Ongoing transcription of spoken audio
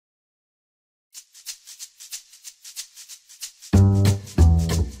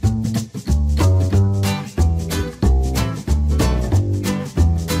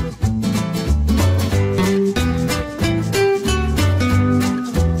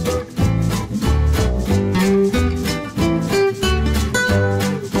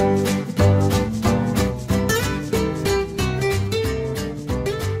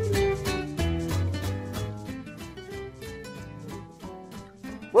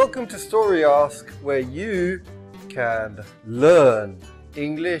Welcome to Story Ask, where you can learn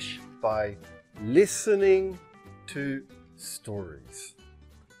English by listening to stories.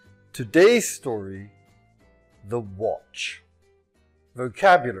 Today's story, The Watch.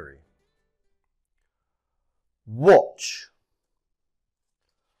 Vocabulary. Watch,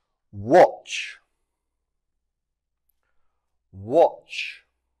 watch, watch,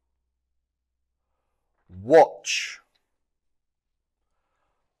 watch,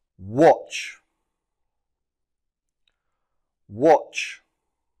 watch, watch,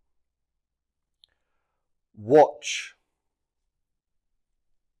 watch.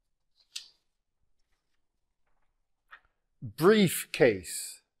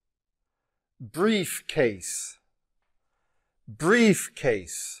 Briefcase, briefcase,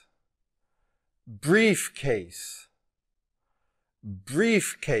 briefcase, briefcase,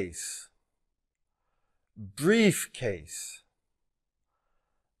 briefcase, briefcase,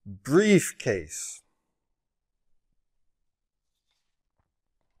 briefcase.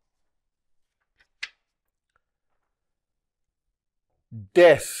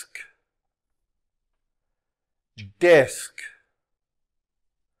 Desk, desk,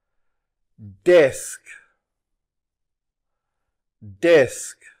 desk,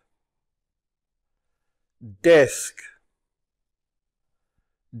 desk, desk,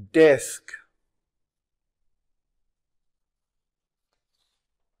 desk.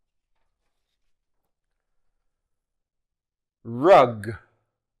 Rug,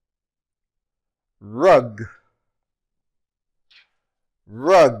 rug,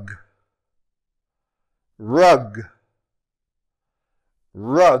 rug, rug,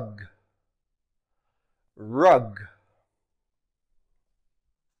 rug, rug.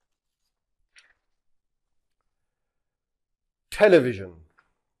 Television,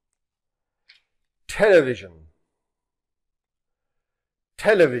 television,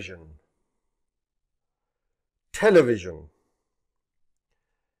 television, television,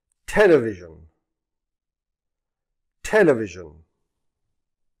 television, television.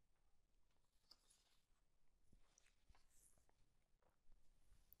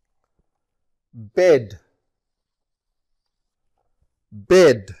 Bed,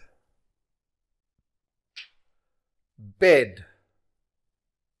 bed, bed,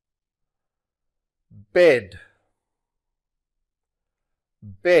 bed,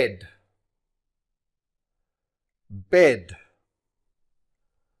 bed, bed,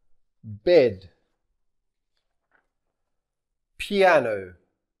 bed. Piano,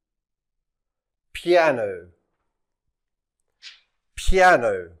 piano,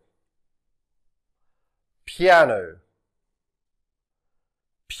 piano, piano,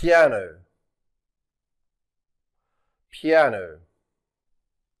 piano, piano.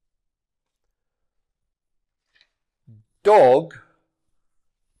 Dog,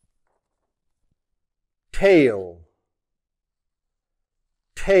 tail,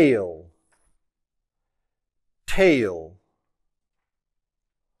 tail, tail.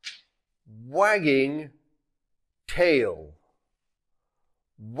 Wagging tail,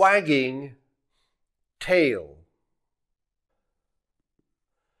 wagging tail.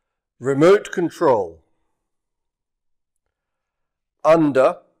 Remote control.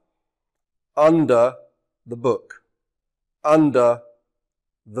 Under, under the book, under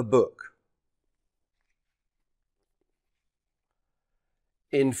the book.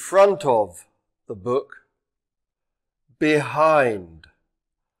 In front of the book, behind,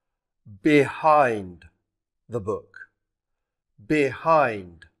 behind the book,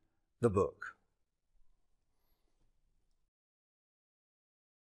 behind the book.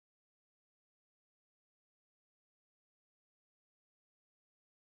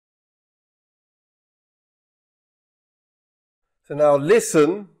 So now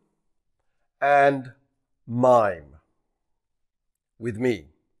listen and mime with me.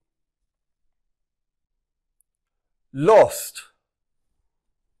 Lost.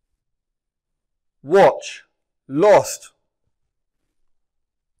 Watch. Lost.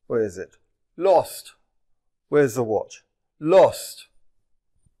 Where is it? Lost. Where's the watch? Lost.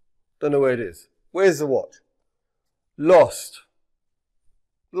 Don't know where it is. Where's the watch? Lost.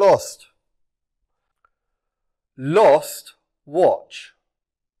 Lost. Lost watch.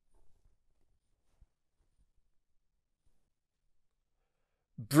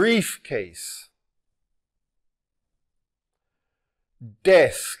 Briefcase.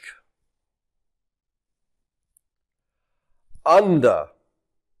 Desk. Under.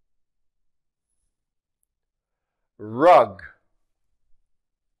 Rug.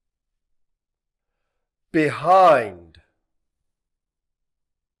 Behind.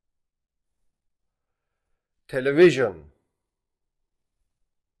 Television.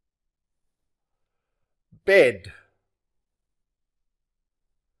 bed,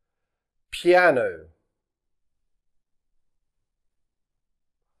 piano,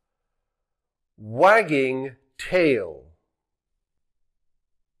 wagging tail,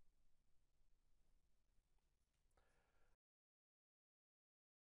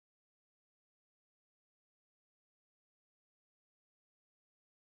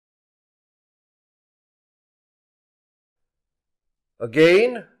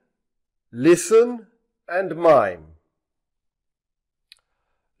 again, listen and mime.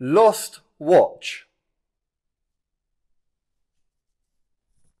 Lost watch,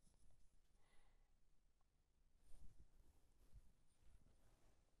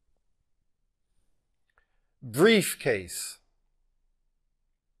 briefcase,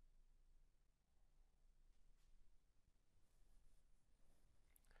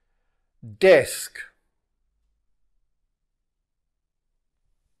 desk,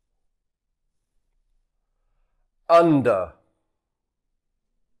 under,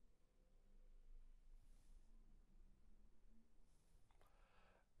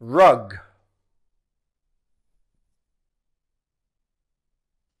 rug,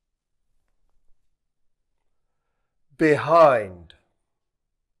 behind,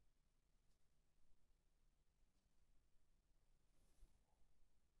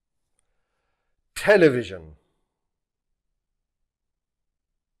 television,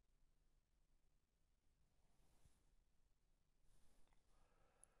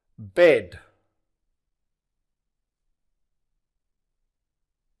 bed,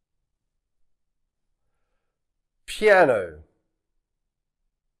 piano,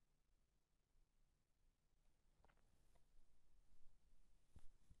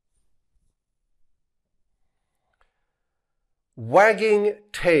 wagging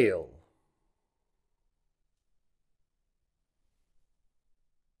tail,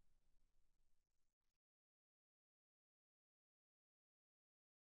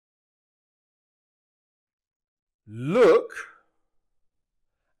 look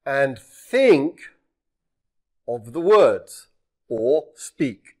and think of the words or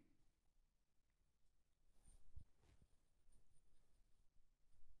speak.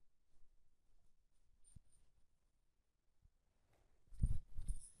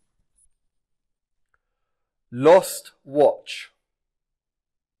 Lost watch,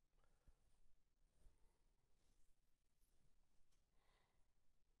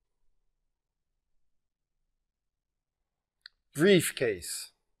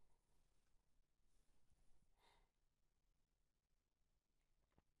 briefcase,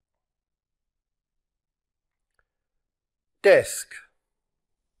 desk,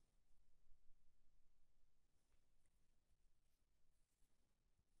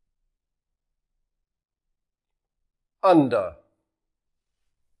 under,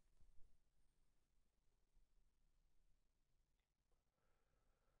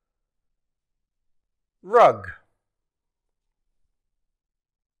 rug,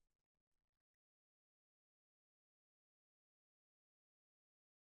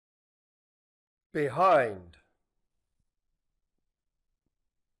 behind,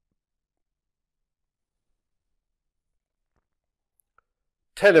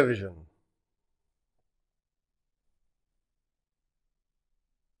 television,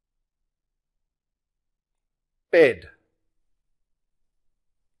 bed,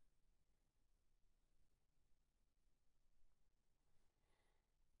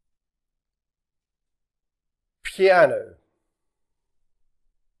 piano,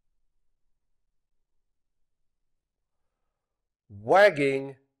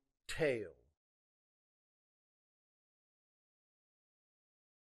 wagging tail.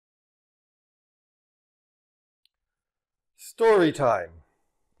 Story time.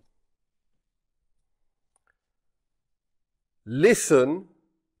 Listen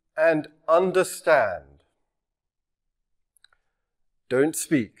and understand. Don't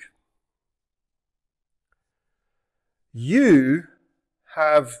speak. You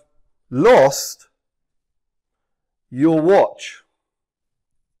have lost your watch.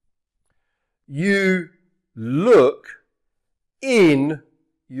 You look in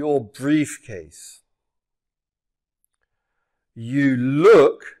your briefcase. You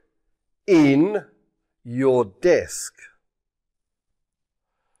look in your desk.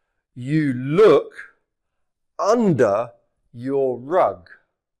 You look under your rug.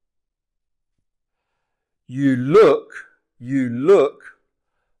 You look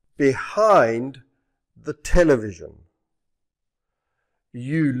behind the television.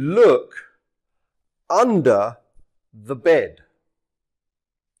 You look under the bed.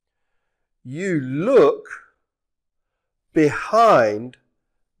 You look behind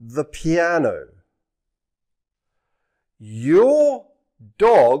the piano. Your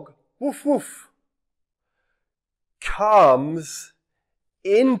dog, woof woof, comes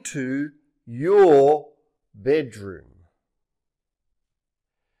into your bedroom.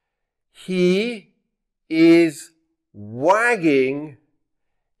 He is wagging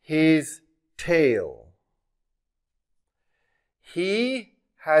his tail. He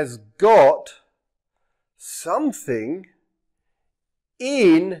has got something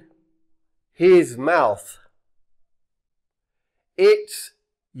in his mouth. It's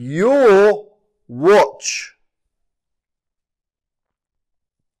your watch.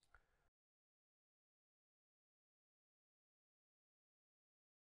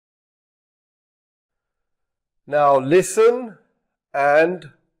 Now listen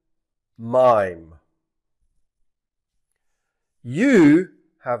and mime. You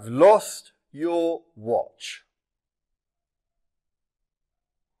have lost your watch.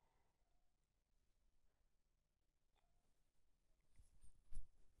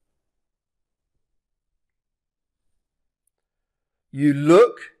 You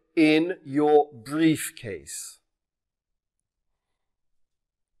look in your briefcase.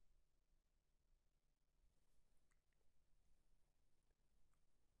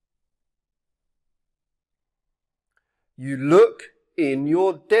 You look in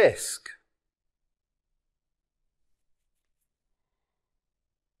your desk.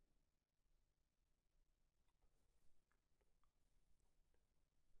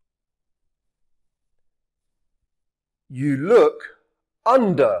 You look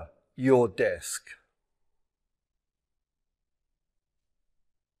under your desk.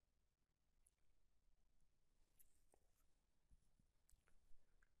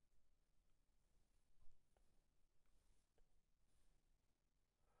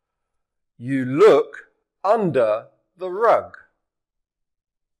 You look under the rug.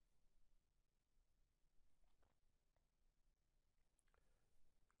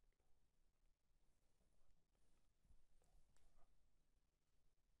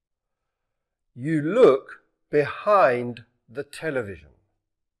 You look behind the television.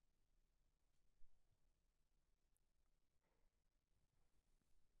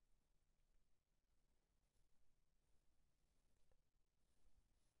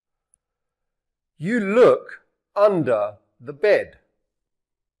 You look under the bed.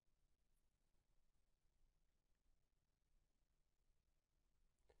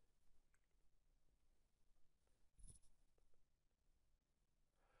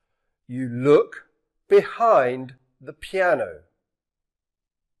 You look behind the piano.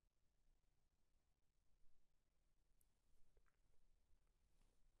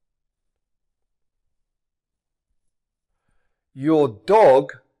 Your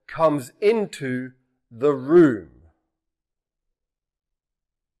dog comes into the room.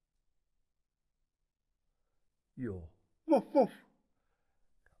 Your woof woof.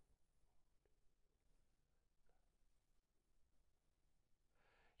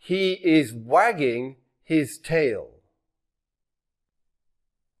 He is wagging his tail.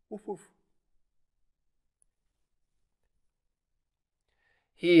 Woof woof.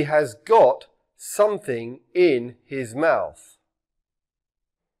 He has got something in his mouth.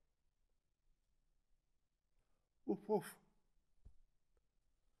 Woof woof.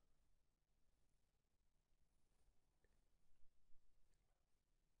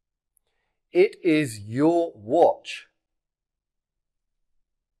 It is your watch.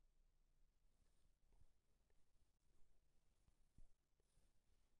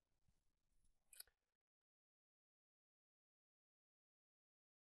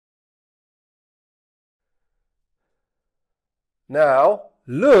 Now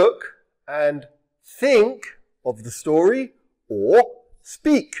look and think of the story or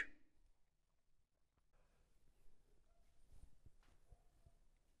speak.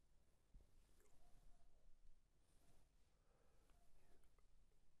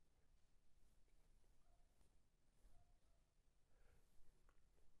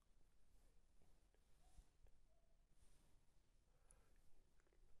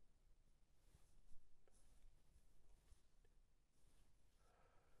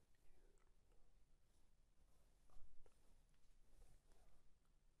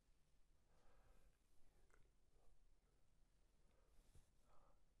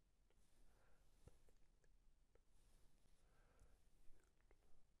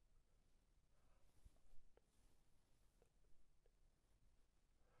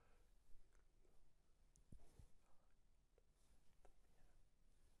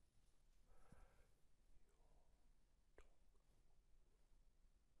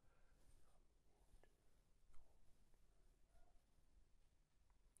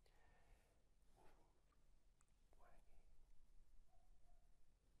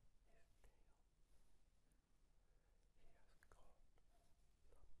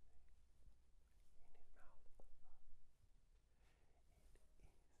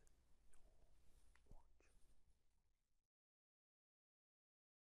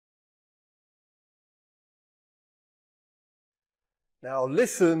 Now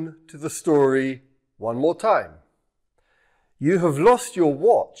listen to the story one more time. You have lost your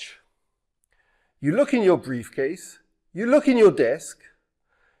watch. You look in your briefcase, you look in your desk,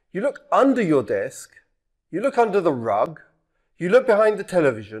 you look under your desk, you look under the rug, you look behind the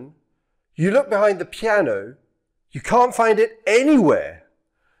television, you look behind the piano, you can't find it anywhere.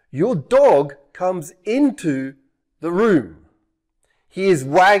 Your dog comes into the room. He is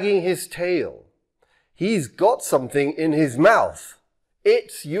wagging his tail. He's got something in his mouth.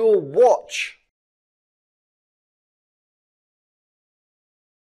 It's your watch.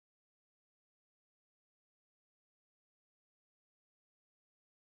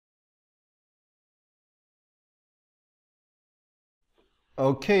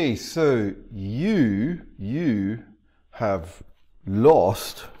 Okay, so you have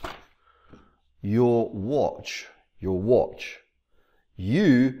lost your watch.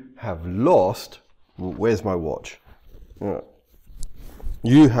 You have lost, where's my watch?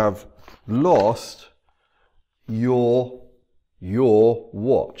 You have lost your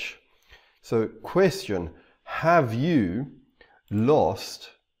watch. So question, have you lost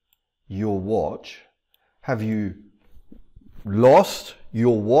your watch? Have you lost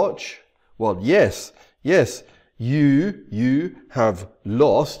your watch? Well, yes, you have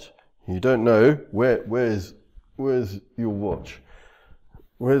lost. You don't know where's your watch?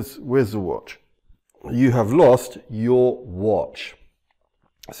 Where's the watch? You have lost your watch.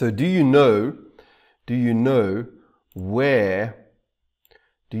 So do you know where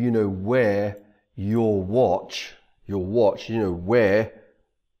your watch, you know where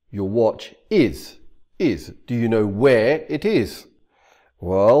your watch is? Do you know where it is?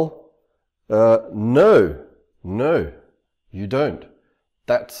 Well, no, you don't.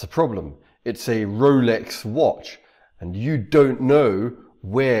 That's the problem. It's a Rolex watch, and you don't know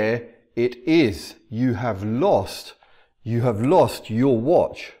where it is. You have lost your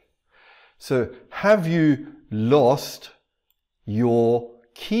watch. So, have you lost your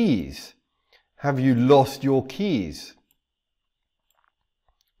keys? Have you lost your keys?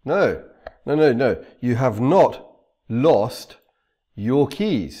 No. You have not lost your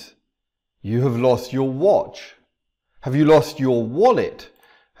keys. You have lost your watch. Have you lost your wallet?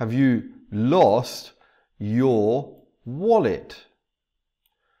 Have you lost your wallet?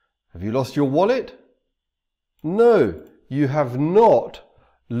 Have you lost your wallet? No, you have not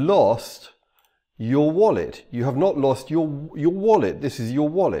lost your wallet. You have not lost your wallet. This is your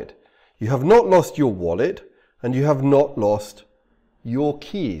wallet. You have not lost your wallet, and you have not lost your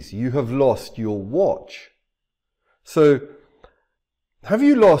keys. You have lost your watch. So, have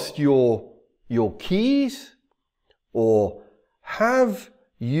you lost your keys? Or have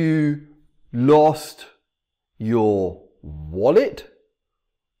you lost your wallet?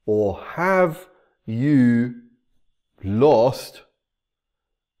 Or have you lost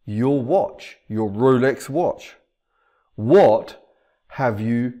your watch, your Rolex watch? What have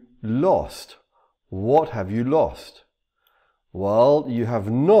you lost? What have you lost? Well, you have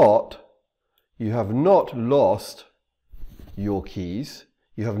not lost your keys.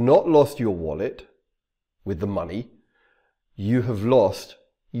 You have not lost your wallet with the money. You have lost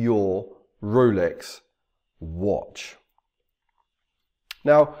your Rolex watch.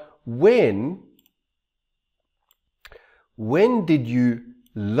 Now, when did you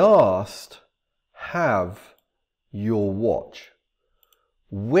last have your watch?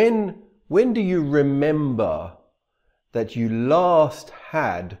 When do you remember that you last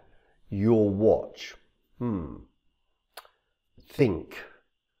had your watch? Think.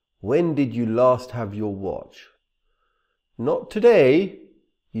 When did you last have your watch? Not today.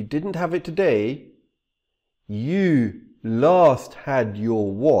 You didn't have it today. You last had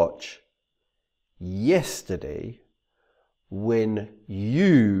your watch yesterday when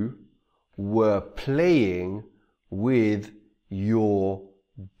you were playing with your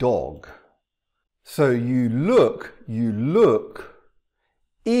dog. So you look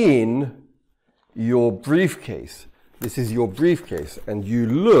in your briefcase. This is your briefcase, and you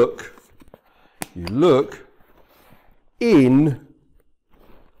look in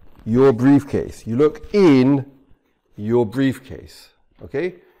your briefcase. You look in your briefcase.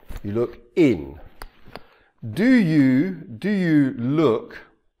 Okay? You look in. Do you look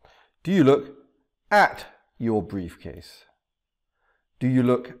at your briefcase? Do you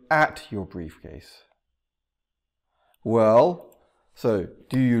look at your briefcase? Well, so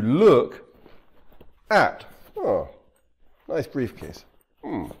do you look at? Oh, nice briefcase.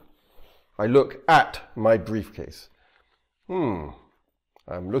 I look at my briefcase. I'm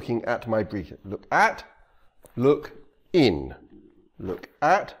looking at my briefcase. Look at, look in. Look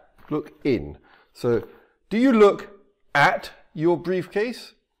at, look in. So, do you look at your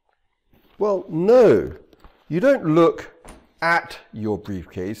briefcase? Well, no. You don't look at your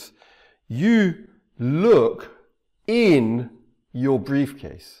briefcase. You look in your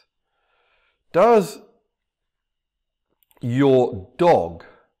briefcase. Does your dog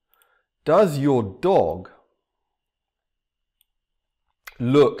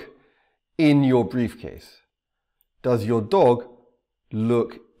look in your briefcase? Does your dog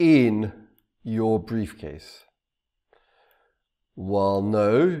look in your briefcase? Well,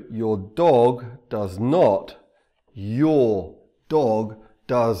 no, your dog does not. Your dog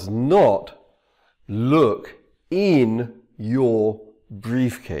does not look in your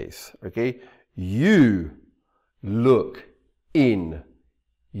briefcase. Okay? You look in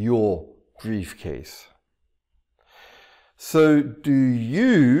your briefcase. So, do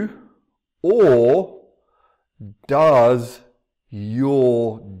you or does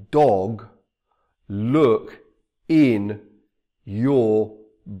your dog look in your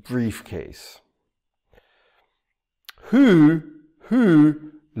briefcase? Who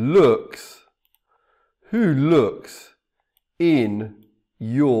looks in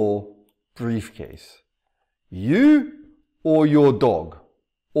your briefcase? You or your dog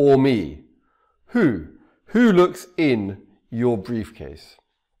or me? Who looks in your briefcase?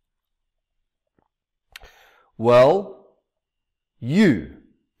 Well, you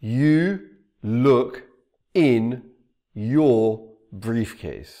look in your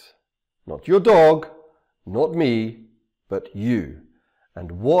briefcase. Not your dog, not me, but you.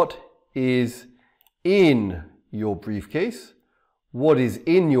 And what is in your briefcase? What is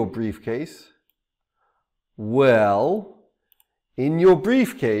in your briefcase? Well, in your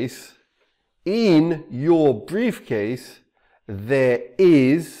briefcase, there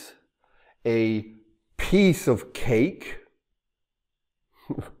is a piece of cake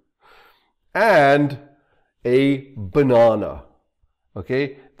and a banana.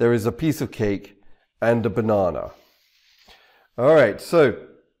 Okay, there is a piece of cake and a banana. All right, so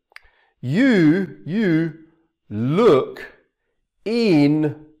you look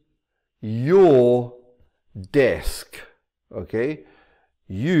in your desk. Okay,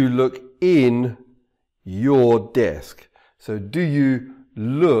 you look in your desk. So do you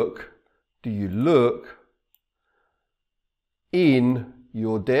look in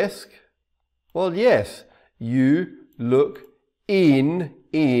your desk? Well, yes, you look in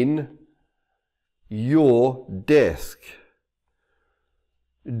your desk.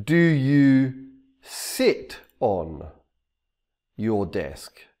 Do you sit on your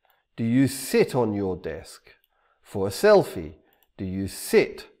desk? Do you sit on your desk for a selfie? Do you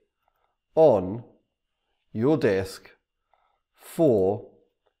sit on your desk for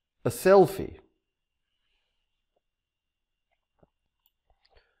a selfie?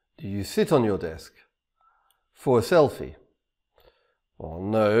 Do you sit on your desk for a selfie? Well,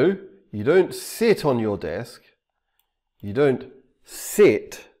 no, you don't sit on your desk. You don't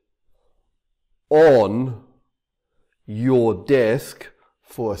sit on your desk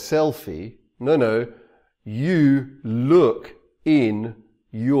for a selfie. No, you look in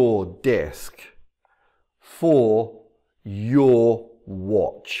your desk for your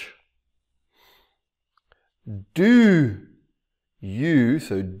watch. Do you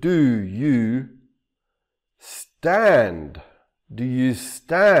stand? Do you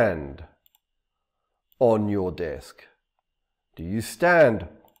stand on your desk? Do you stand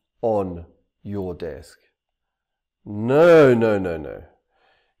on your desk? No.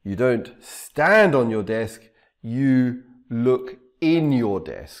 You don't stand on your desk. You look in your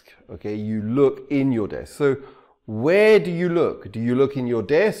desk. Okay, you look in your desk. So where do you look? Do you look in your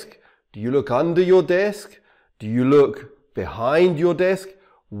desk? Do you look under your desk? Do you look behind your desk?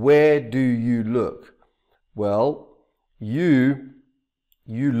 Where do you look? Well, you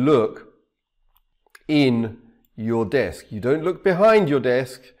look in your desk. You don't look behind your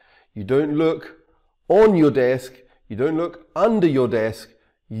desk. You don't look on your desk. You don't look under your desk.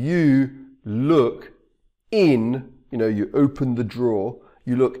 You look in, you open the drawer.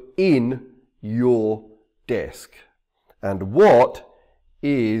 You look in your desk. And what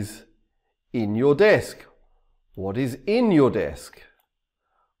is in your desk? What is in your desk?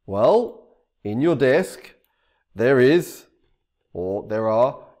 Well, in your desk there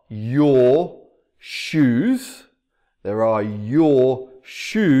are your shoes. There are your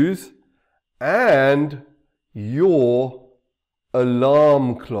shoes and your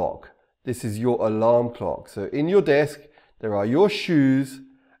alarm clock. This is your alarm clock. So in your desk there are your shoes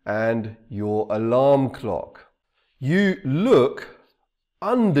and your alarm clock. You look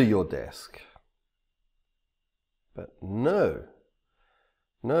under your desk. But no,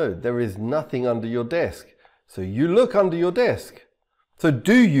 there is nothing under your desk. So you look under your desk. So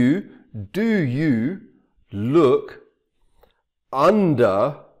do you look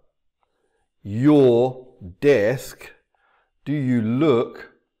under your desk? Do you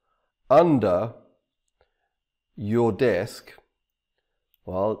look under your desk?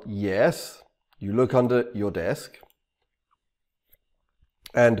 Well, yes, you look under your desk.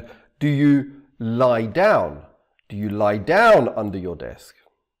 And do you lie down? Do you lie down under your desk?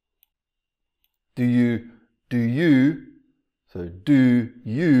 Do you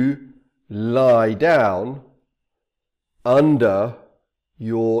lie down under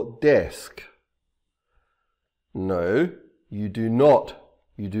your desk? No, you do not.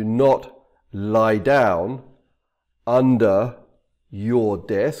 You do not lie down under your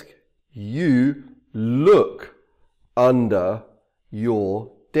desk. You look under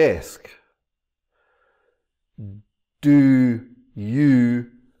your desk. Do you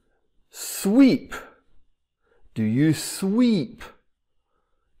sweep? Do you sweep?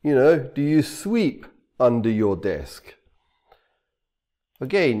 You know, do you sweep under your desk?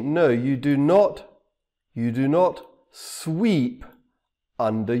 Again, no, you do not. You do not sweep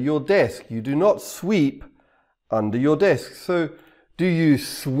under your desk. You do not sweep under your desk. So, do you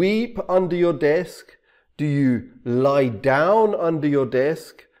sweep under your desk? Do you lie down under your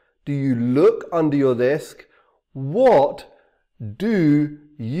desk? Do you look under your desk? What do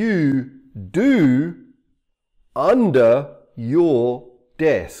you do under your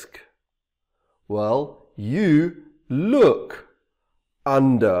desk? Well, you look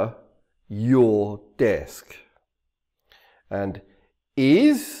under your desk. And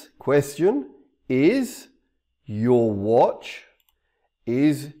is, question, is your watch,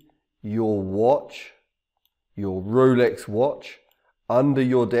 your Rolex watch, under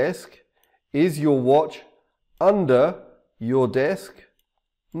your desk? Is your watch under your desk?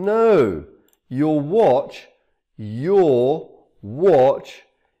 No, your watch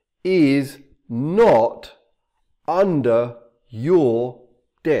is not under your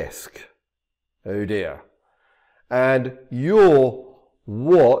desk. Oh dear. And your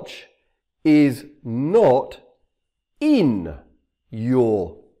watch is not in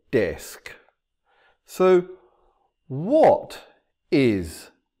your desk. So, what is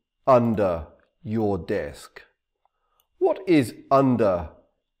under your desk? What is under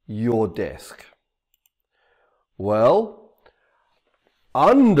your desk? Well,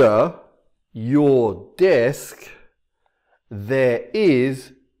 under your desk there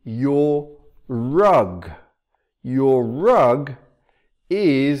is your rug. Your rug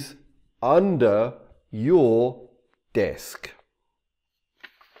is under your desk.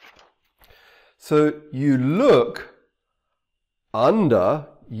 So you look under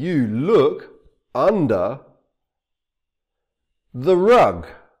the rug.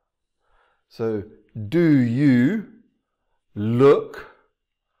 So do you look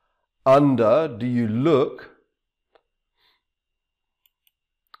under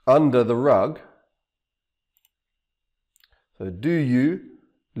the rug? So do you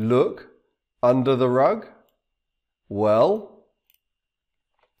look under the rug? Well,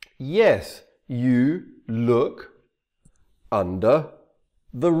 yes, you look under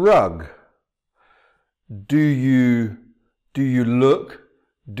the rug. Do you look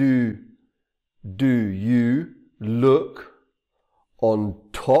on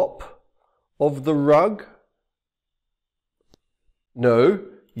top of the rug? No,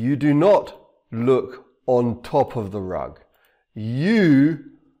 you do not look on top of the rug.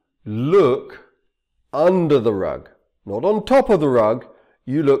 You look under the rug. Not on top of the rug,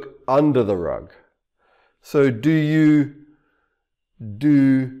 you look under the rug. So do you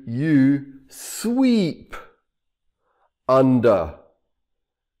sweep under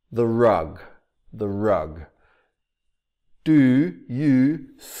the rug? The rug. Do you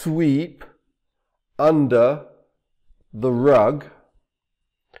sweep under the rug?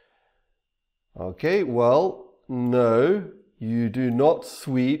 Okay, well, no, you do not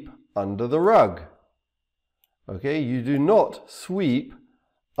sweep under the rug. Okay, you do not sweep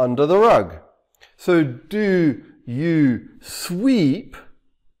under the rug. So do you sweep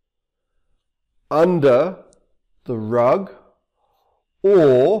under the rug,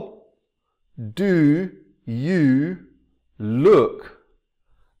 or do you look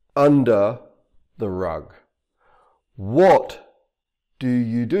under the rug? What do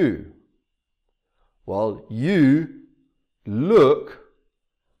you do? Well, you look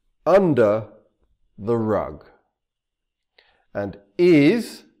under the rug. And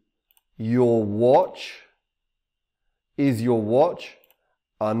is your watch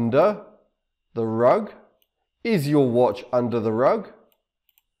under the rug? Is your watch under the rug?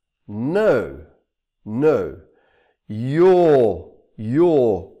 No, No. Your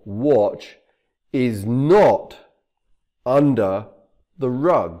watch is not under the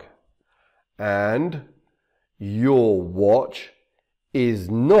rug. And your watch is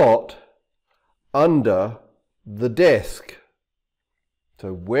not under the desk.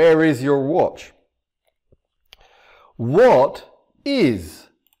 So where is your watch? What is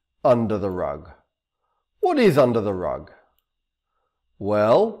under the rug? What is under the rug?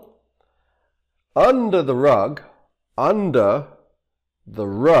 Well, under the rug,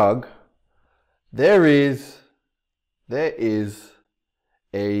 there is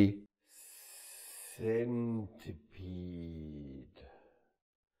a centipede.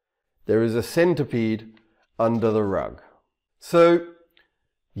 There is a centipede under the rug. So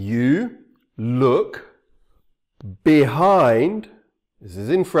you look behind. This is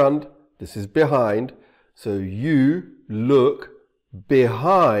in front, this is behind. So you look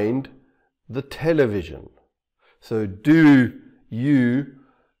behind the television. So do you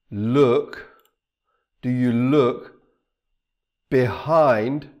look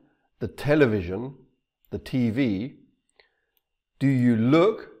behind the television, the TV? Do you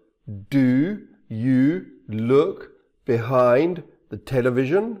look behind the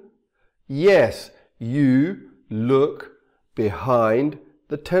television? Yes, you look behind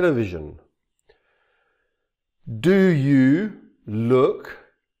the television. Do you look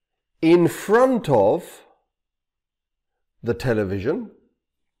in front of the television?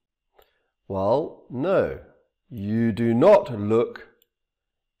 Well, no, you do not look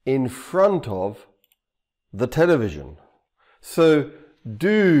in front of the television. So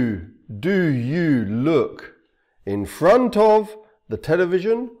do you look in front of the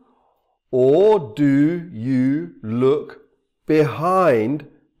television, or do you look behind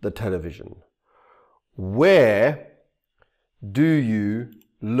the television? Where do you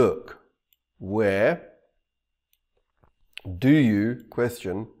look? Where do you,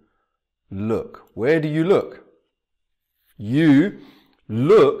 question, look? Where do you look? You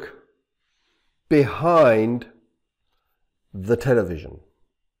look behind the television.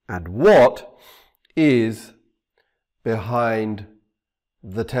 And what is behind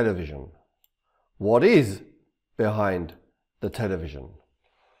the television? What is behind the television?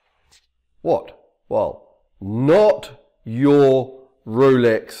 What? Well, not your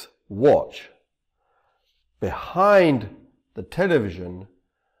Rolex watch. Behind the television,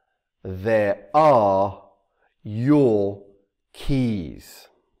 there are your keys.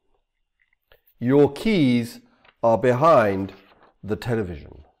 Your keys are behind the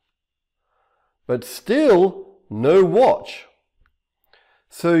television. But still no watch.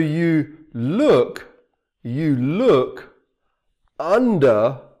 So you look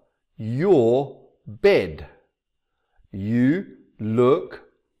under your bed. You look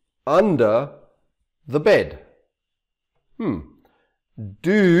under the bed.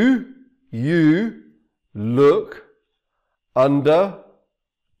 Do you look under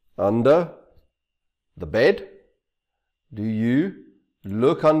the bed? Do you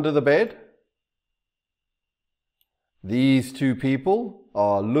look under the bed? These two people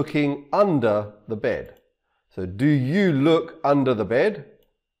are looking under the bed. So do you look under the bed?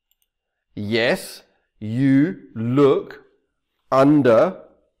 Yes, you look under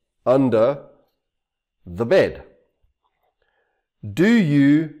the bed. Do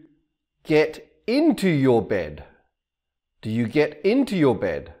you get into your bed? Do you get into your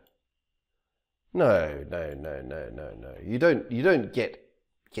bed? No. You don't get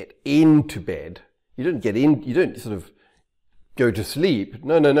into bed. You don't get in, you don't sort of go to sleep.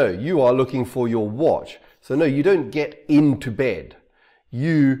 No. You are looking for your watch. So no, you don't get into bed.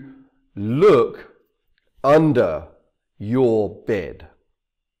 You look under your bed.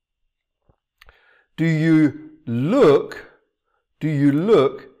 Do you look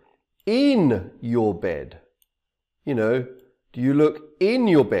in your bed? You know, do you look in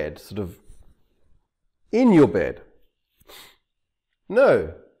your bed, sort of in your bed?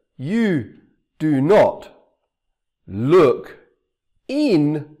 No, you do not look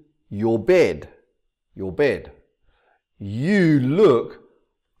in your bed. You look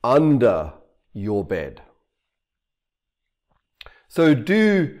under your bed. So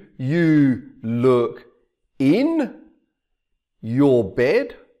do you look in your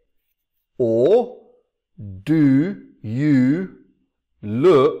bed, or do you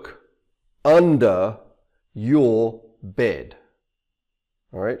look under your bed?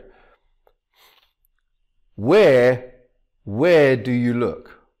 All right. Where do you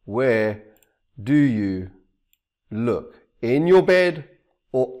look? Where do you look? In your bed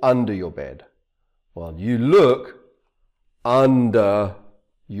or under your bed? Well, you look under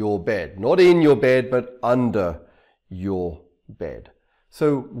your bed. Not in your bed, but under your bed.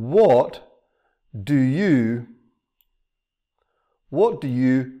 So what do you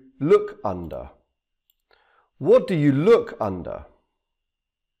look under? What do you look under?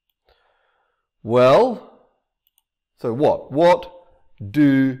 Well, so what? What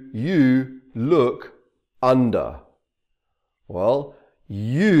do you look under? Well,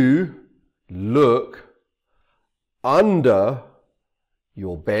 you look under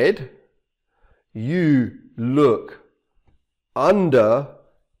your bed. You look under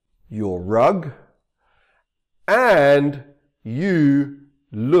your rug. And you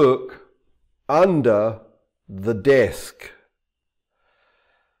look under the desk.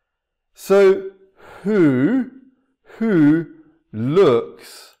 So who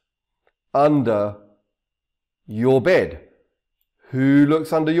looks under your bed? Who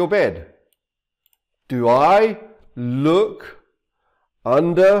looks under your bed? Do I look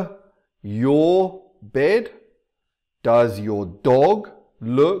under your bed? Does your dog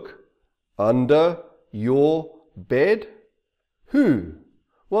look under your bed? Who?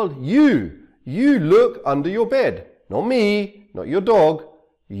 Well, you. You look under your bed. Not me, not your dog.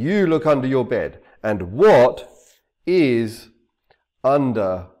 You look under your bed. And what is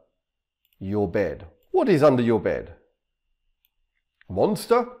under your bed? What is under your bed?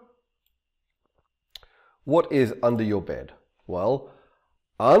 Monster? What is under your bed? Well,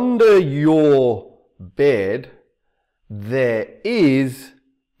 under your bed there is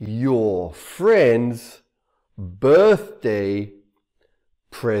your friend's birthday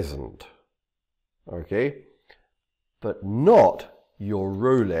present. Okay? But not your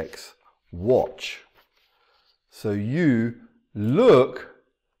Rolex watch. So you look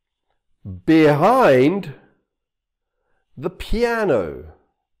behind the piano.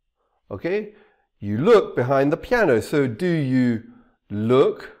 Okay? You look behind the piano. So do you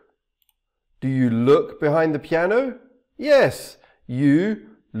look behind the piano? Yes, you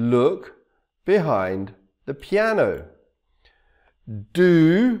look behind the piano.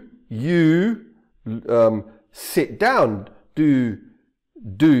 Do you sit down? Do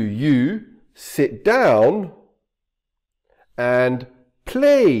you sit down and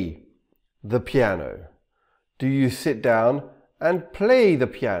play the piano? Do you sit down and play the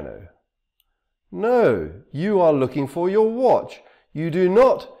piano? No, you are looking for your watch. You do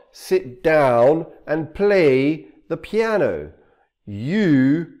not sit down and play the piano.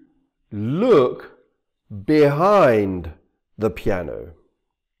 You look behind the piano.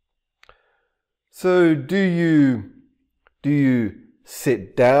 So do you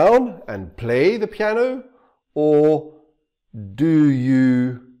sit down and play the piano, or do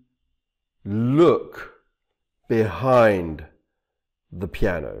you look behind the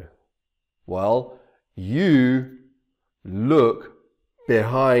piano? Well, you look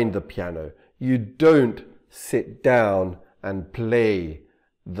behind the piano. You don't sit down and play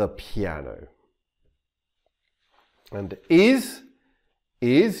the piano. And is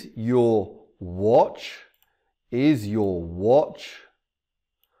your watch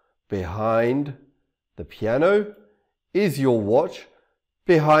behind the piano? Is your watch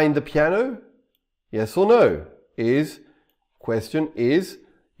behind the piano? Yes or no? Question is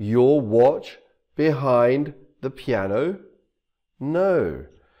your watch behind the piano? No,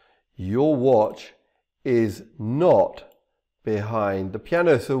 your watch is not behind the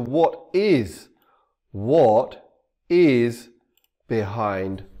piano. So what is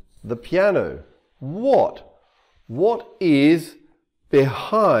behind the piano? What is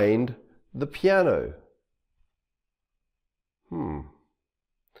behind the piano?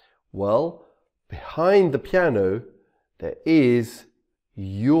 Well, behind the piano there is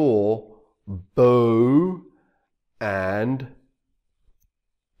your bow and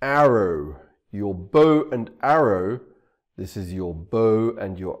arrow. Your bow and arrow, this is your bow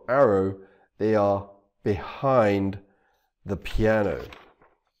and your arrow, they are behind the piano.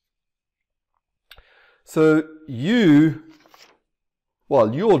 So your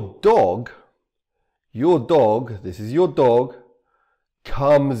dog, this is your dog,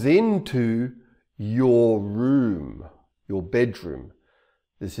 comes into your room, your bedroom.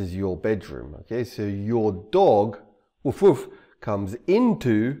 This is your bedroom, okay? So your dog, woof woof, comes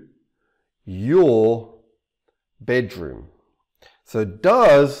into your bedroom. So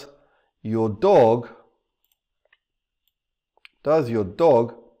does your dog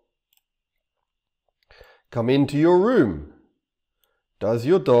come into your room? Does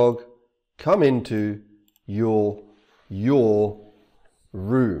your dog come into your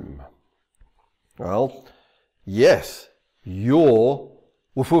room? Well, yes, your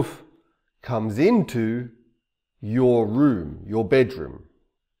woof woof comes into your room, your bedroom.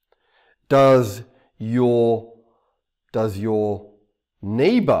 Does your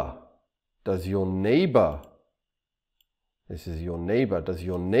neighbor, this is your neighbor, does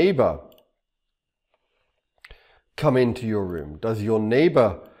your neighbor come into your room? Does your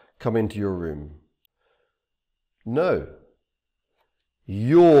neighbor come into your room? No.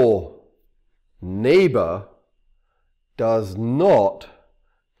 Your neighbor does not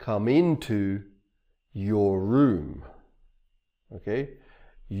come into your room. Okay?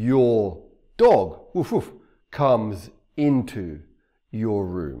 Your dog, woof woof, comes into your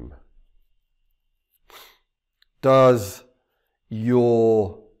room. Does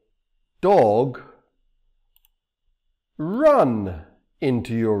your dog run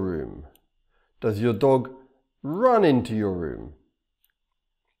into your room? Does your dog run into your room?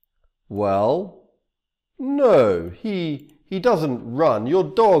 Well, no, he doesn't run. Your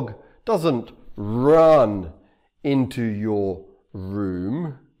dog doesn't run into your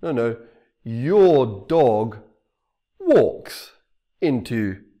room. No, your dog walks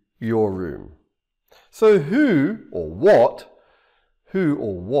into your room. So who or what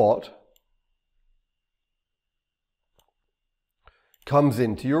comes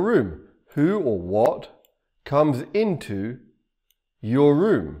into your room? Who or what comes into your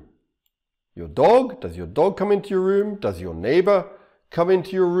room? Your dog? Does your dog come into your room? Does your neighbor come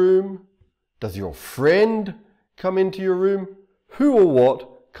into your room? Does your friend come into your room? Who or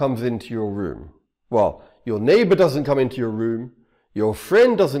what comes into your room? Well, your neighbor doesn't come into your room. Your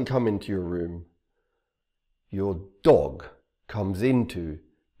friend doesn't come into your room. Your dog comes into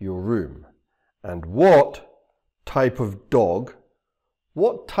your room. And what type of dog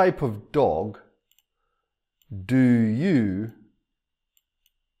do you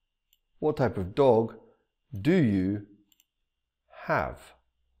have?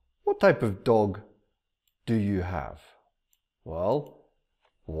 What type of dog do you have? Well,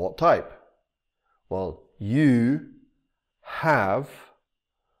 what type? Well, you have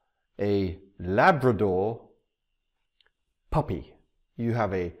a Labrador puppy. You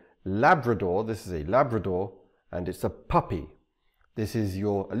have a Labrador. This is a Labrador and it's a puppy. This is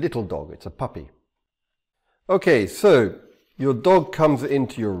a little dog. It's a puppy. Okay, so your dog comes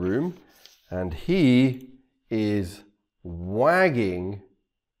into your room and he is wagging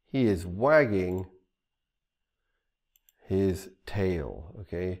his tail.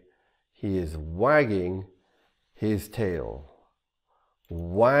 Okay, he is wagging his tail.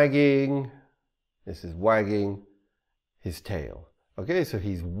 Wagging, this is wagging his tail. Okay, so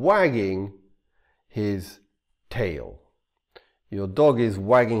he's wagging his tail. Your dog is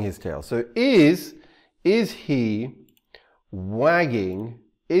wagging his tail. So is he wagging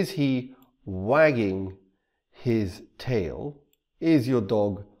his tail? Is your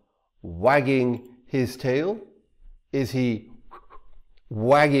dog wagging his tail? Is he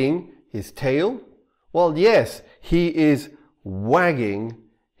wagging his tail? Well, yes, he is wagging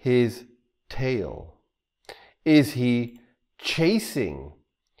his tail. Is he chasing?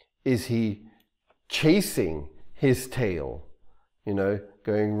 Is he chasing his tail? You know,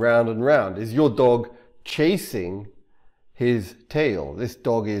 going round and round. Is your dog chasing his tail? This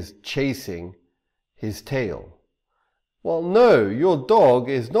dog is chasing his tail. Well, no, your dog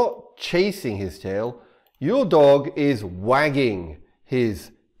is not chasing his tail. Your dog is wagging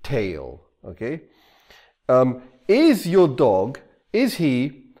his tail. Okay? Is your dog, is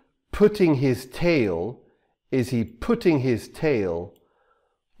he putting his tail, you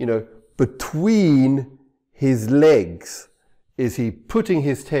know, between his legs? Is he putting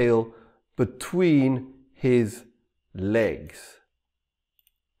his tail between his legs?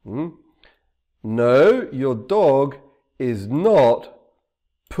 No, your dog is not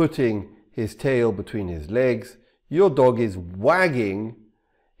putting his tail between his legs. Your dog is wagging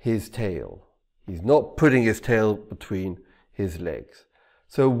his tail. He's not putting his tail between his legs.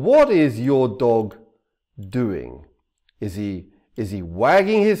 So what is your dog doing? Is he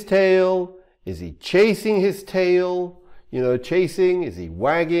wagging his tail? Is he chasing his tail? You know, chasing, is he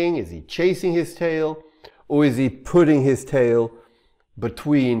wagging? Is he chasing his tail? Or is he putting his tail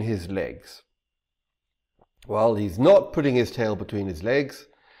between his legs? Well, he's not putting his tail between his legs.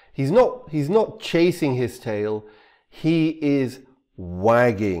 He's not chasing his tail. He is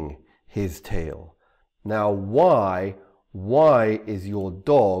wagging his tail. Now, why is your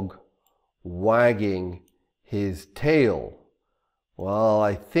dog wagging his tail? Well,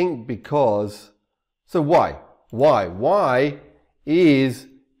 I think because, so why? Why is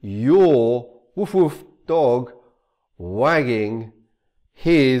your woof woof dog wagging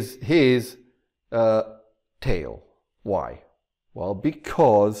his tail? Why? Well,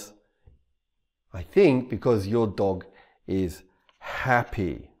 because, I think because your dog is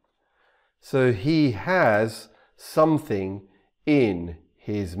happy. So he has something in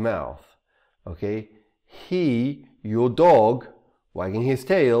his mouth. Okay? He, your dog, wagging his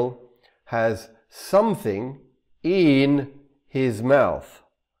tail, has something in his mouth.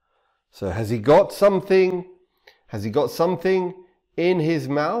 So has he got something? Has he got something in his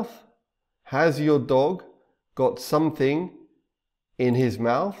mouth? Has your dog got something in his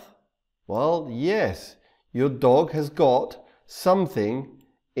mouth? Well, yes, your dog has got something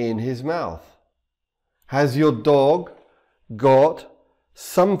in his mouth. Has your dog got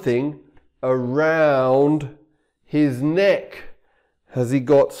something around his neck? Has he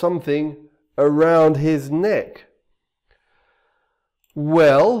got something around his neck?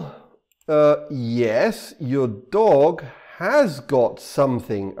 Well, yes, your dog has got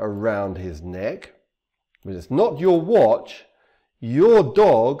something around his neck, but it's not your watch. Your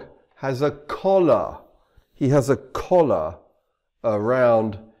dog has a collar. He has a collar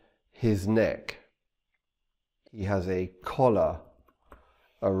around his neck. He has a collar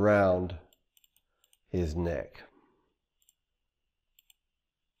around his neck.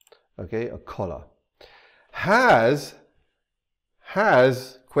 Okay, a collar. Has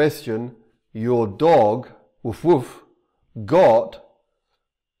question, your dog, woof woof, got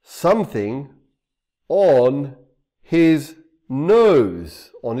something on his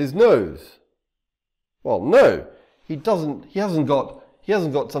nose? On his nose? Well, no, he doesn't. He hasn't got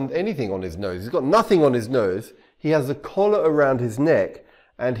anything on his nose. He's got nothing on his nose. He has a collar around his neck,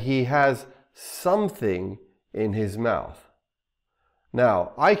 and he has something in his mouth.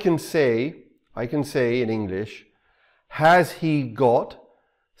 Now, I can say in English, has he got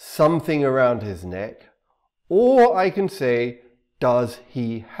something around his neck? Or I can say, does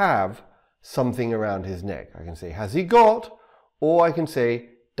he have something around his neck? I can say, has he got? Or I can say,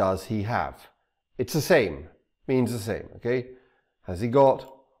 does he have? It's the same, means the same, okay? Has he got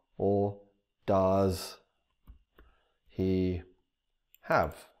or does he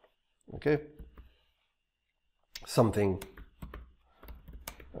have? Okay? Something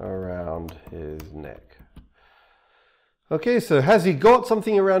around his neck. Okay, so has he got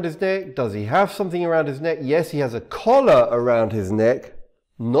something around his neck? Does he have something around his neck? Yes, he has a collar around his neck,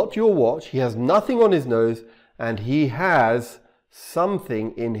 not your watch. He has nothing on his nose, and he has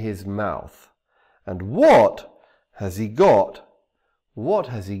something in his mouth. And what has he got? What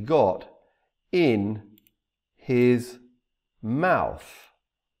has he got in his mouth?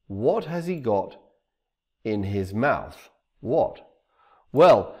 What has he got in his mouth? What?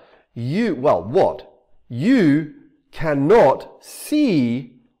 Well, what? You cannot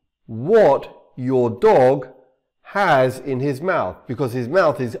see what your dog has in his mouth because his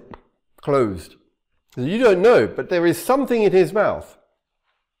mouth is closed. So you don't know, but there is something in his mouth.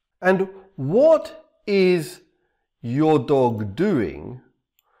 And what is your dog doing?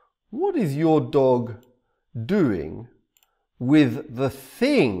 What is your dog doing with the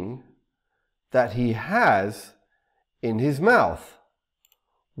thing that he has in his mouth?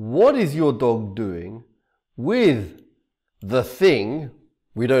 What is your dog doing with the thing,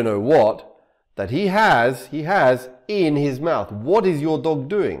 we don't know what, that he has in his mouth? What is your dog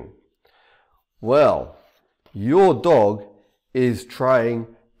doing? Well, your dog is trying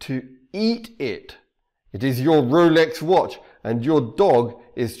to eat it. It is your Rolex watch, and your dog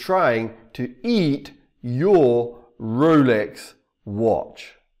is trying to eat your Rolex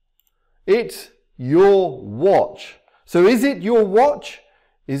watch. It's your watch. So is it your watch?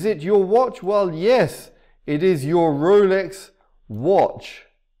 Is it your watch? Well, yes, it is your Rolex watch.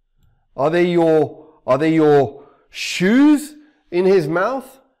 Are they your shoes in his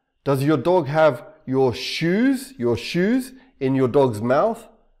mouth? Does your dog have your shoes in your dog's mouth?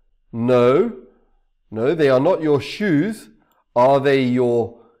 No. No, they are not your shoes. Are they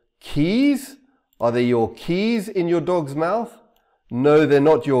your keys? Are they your keys in your dog's mouth? No, they're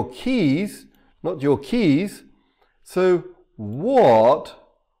not your keys. Not your keys. So what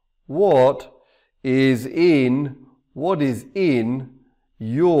is in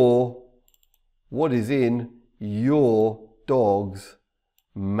your dog's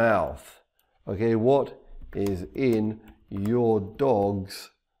mouth? Okay, what is in your dog's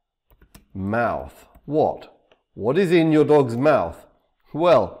mouth? What is in your dog's mouth?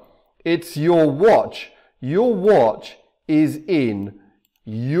 Well, it's your watch. Your watch is in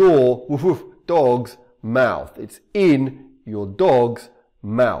your dog's mouth. It's in your dog's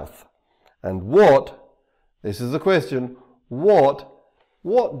mouth. And this is the question,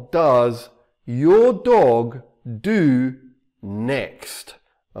 what does your dog do next?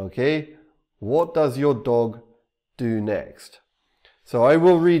 Okay, what does your dog do next? So I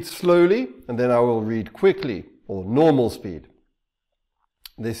will read slowly and then I will read quickly, or normal speed.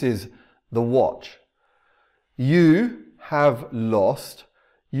 This is the watch. You have lost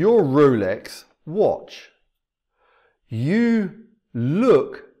your Rolex watch. You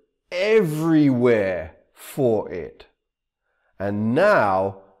look everywhere for it. And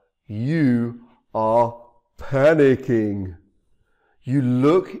now you are panicking. You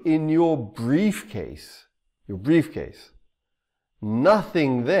look in your briefcase.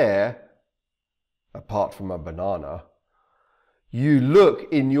 Nothing there apart from a banana. You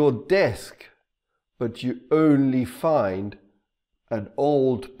look in your desk, but you only find an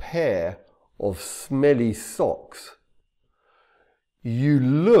old pair of smelly socks. You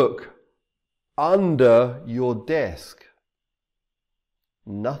look under your desk.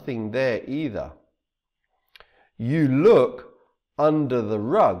 Nothing there either. You look under the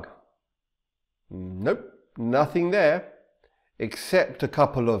rug. Nope, nothing there, except a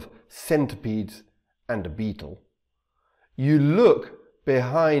couple of centipedes and a beetle. You look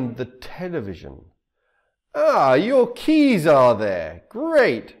behind the television. Ah, your keys are there.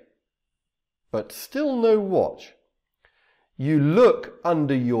 Great. But still no watch. You look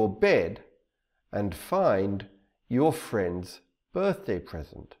under your bed and find your friend's birthday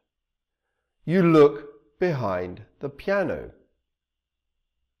present. You look behind the piano.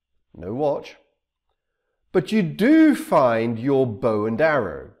 No watch. But you do find your bow and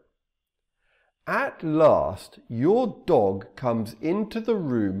arrow. At last, your dog comes into the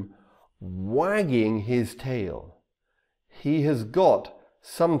room wagging his tail. He has got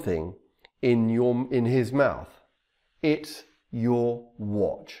something in his mouth. It's your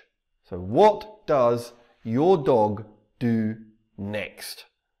watch. So what does your dog do next?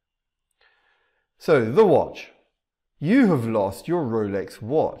 So the watch. You have lost your Rolex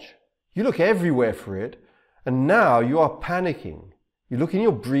watch. You look everywhere for it, and now you are panicking. You look in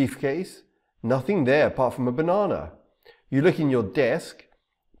your briefcase, nothing there apart from a banana. You look in your desk,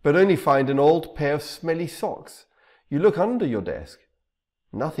 but only find an old pair of smelly socks. You look under your desk,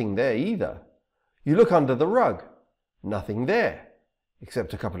 nothing there either. You look under the rug, nothing there,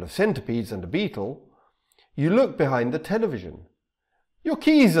 except a couple of centipedes and a beetle. You look behind the television. Your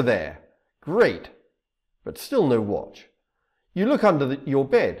keys are there. Great, but still no watch. You look under your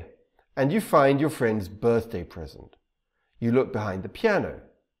bed, and you find your friend's birthday present. You look behind the piano.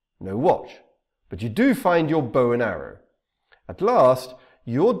 No watch, but you do find your bow and arrow. At last,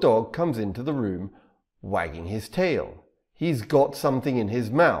 your dog comes into the room wagging his tail. He's got something in his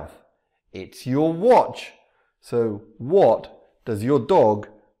mouth. It's your watch. So what does your dog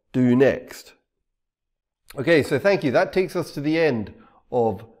do next? Okay, so thank you. That takes us to the end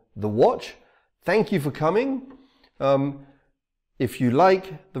of the watch. Thank you for coming. If you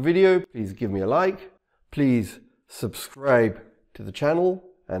like the video, please give me a like. Please subscribe to the channel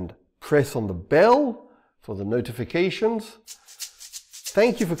and press on the bell for the notifications.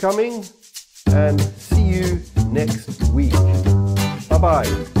 Thank you for coming, and see you next week. Bye-bye.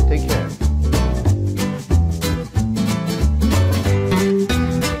 Take care.